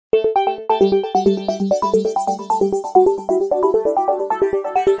I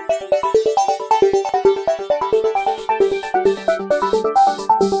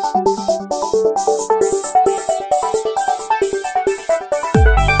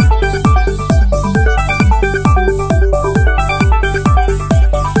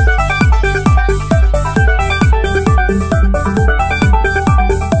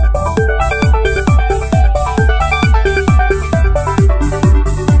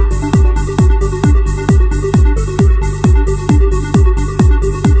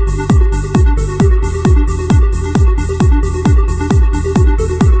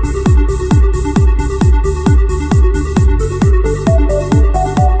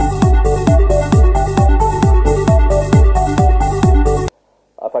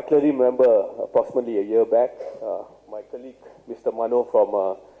clearly remember approximately a year back, my colleague, Mr. Mano from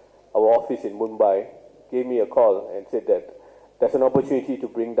our office in Mumbai, gave me a call and said that there's an opportunity to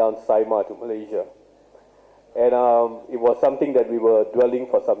bring down SIIMA to Malaysia. And it was something that we were dwelling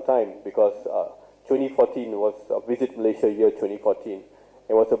for some time because 2014 was Visit Malaysia year 2014.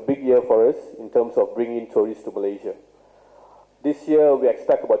 It was a big year for us in terms of bringing tourists to Malaysia. This year we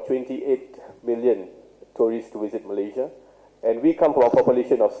expect about 28 million tourists to visit Malaysia. And we come from a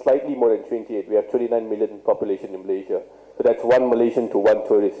population of slightly more than 28. We have 29 million population in Malaysia. So that's one Malaysian to one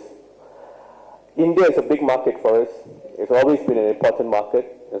tourist. India is a big market for us. It's always been an important market.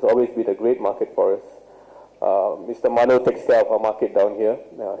 It's always been a great market for us. Mr. Mano takes care of our market down here.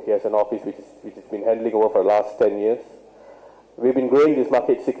 He has an office which has been handling over for the last 10 years. We've been growing this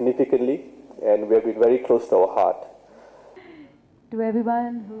market significantly, and we have been very close to our heart. To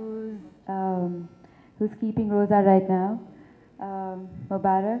everyone who's keeping Rosa right now,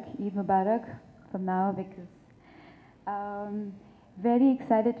 Mubarak, Eid Mubarak from now, because very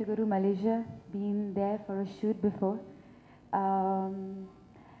excited to go to Malaysia, been there for a shoot before.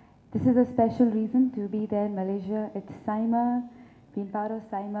 This is a special reason to be there in Malaysia. It's SIIMA, been part of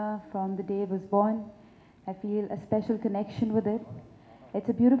SIIMA from the day it was born. I feel a special connection with it. It's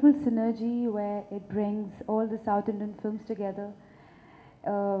a beautiful synergy where it brings all the South Indian films together.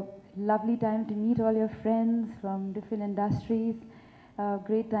 Lovely time to meet all your friends from different industries.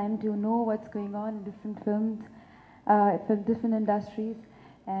 Great time to know what's going on in different films, from different industries.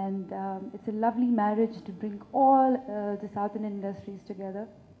 And it's a lovely marriage to bring all the South Indian industries together.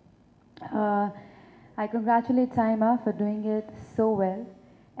 I congratulate SIIMA for doing it so well.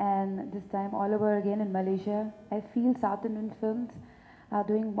 And this time all over again in Malaysia. I feel South Indian films are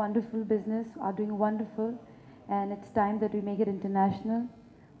doing wonderful business, are doing wonderful. And it's time that we make it international.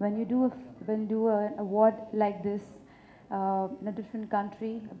 When you do an award like this in a different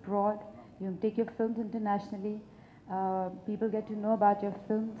country, abroad, you take your films internationally. People get to know about your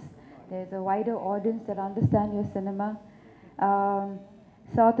films. There's a wider audience that understand your cinema.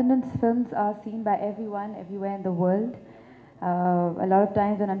 South Indian films are seen by everyone, everywhere in the world. A lot of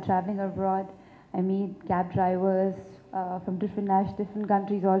times when I'm traveling abroad, I meet cab drivers from different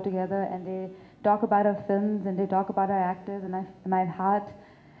countries all together, and they talk about our films and they talk about our actors, and my heart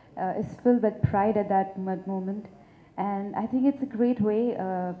is filled with pride at that moment. And I think it's a great way,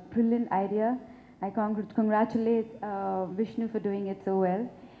 a brilliant idea. I congratulate Vishnu for doing it so well.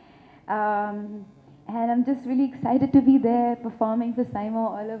 And I'm just really excited to be there performing for SIIMA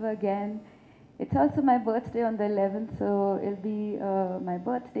all over again. It's also my birthday on the 11th, so it'll be my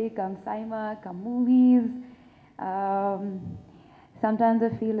birthday, come SIIMA, come movies. Sometimes I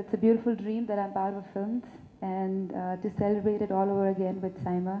feel it's a beautiful dream that I'm part of films, and to celebrate it all over again with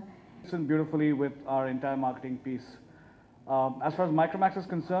SIIMA. Listen beautifully with our entire marketing piece. As far as Micromax is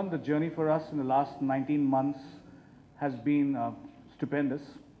concerned, the journey for us in the last 19 months has been stupendous.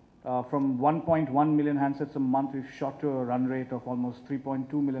 From 1.1 million handsets a month, we've shot to a run rate of almost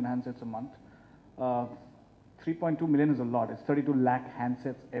 3.2 million handsets a month. 3.2 million is a lot. It's 32 lakh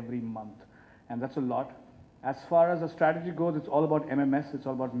handsets every month, and that's a lot. As far as the strategy goes, it's all about MMS. It's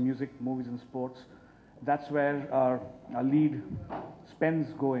all about music, movies, and sports. That's where our lead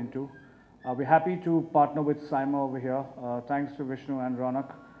spends go into. We're happy to partner with SIIMA over here. Thanks to Vishnu and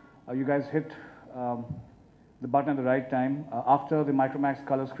Ronak. You guys hit the button at the right time. After the Micromax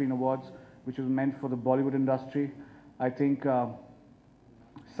Color Screen Awards, which was meant for the Bollywood industry, I think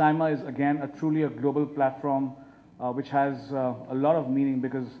SIIMA is again truly a global platform which has a lot of meaning,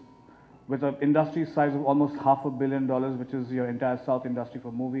 because with an industry size of almost $500 million, which is your entire South industry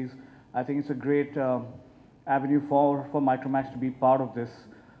for movies, I think it's a great avenue for Micromax to be part of this.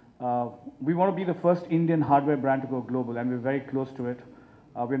 We want to be the first Indian hardware brand to go global, and we're very close to it.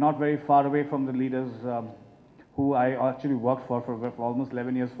 We're not very far away from the leaders who I actually worked for almost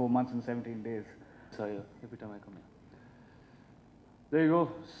 11 years, 4 months and 17 days. Sorry, every time I come here. There you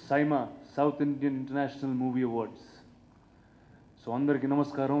go, SIIMA, South Indian International Movie Awards. So అందరికీ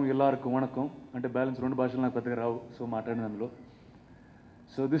నమస్కారం, ఎల్లరికీ వణకం. అంటే balance రెండు భాషలు నాకు పెద్దగా రావు, so మాట్లాడిన అందులో.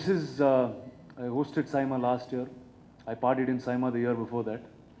 So this is, I hosted SIIMA last year. I partied in SIIMA the year before that.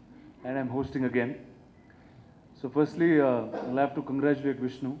 And I'm hosting again. So firstly, I'll have to congratulate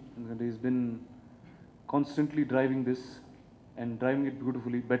Vishnu. He's been constantly driving this and driving it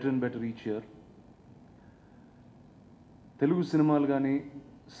beautifully, better and better each year. Telugu సినిమాలు కానీ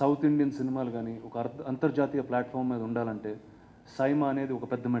south Indian సినిమాలు కానీ ఒక అంతర్జాతీయ platform మీద ఉండాలంటే SIIMA అనేది ఒక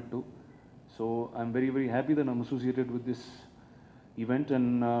పెద్ద మెట్టు. So I'm very very happy that I'm associated with this event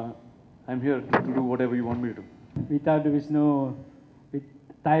and I'm here to do whatever you want me to do. Without Vishnu, with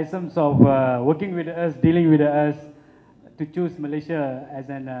tiresomes of working with us, dealing with us, to choose Malaysia as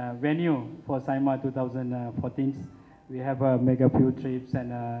a venue for SIIMA 2014. We have made a few trips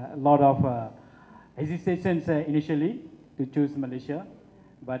and a lot of hesitations initially to choose Malaysia.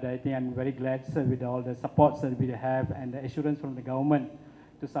 But I think I'm very glad with all the supports that we have and the assurance from the government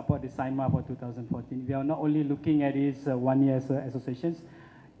to support the SIIMA for 2014. We are not only looking at its 1 year associations,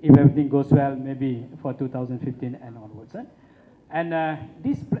 if everything goes well, maybe for 2015 and onwards. And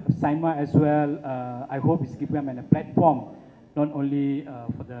this SIIMA as well, I hope it's given a platform, not only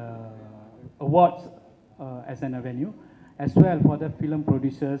for the awards as an venue, as well for the film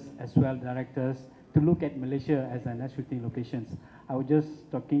producers, as well directors, to look at Malaysia as a shooting locations. I was just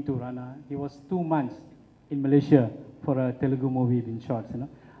talking to Rana. He was 2 months in Malaysia for a Telugu movie being shot.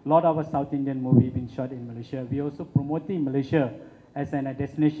 A lot of a South Indian movie being shot in Malaysia. We also promoting Malaysia as a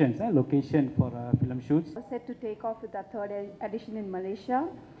destination, location for film shoots. Set to take off with our third edition in Malaysia.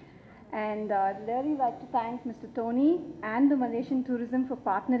 And I'd really like to thank Mr. Tony and the Malaysian Tourism for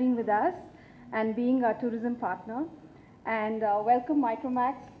partnering with us and being our tourism partner. And welcome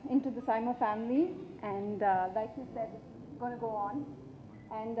Micromax into the SIIMA family. And like you said, it's going to go on.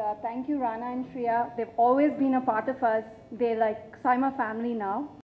 And thank you, Rana and Shreya. They've always been a part of us. They're like SIIMA family now.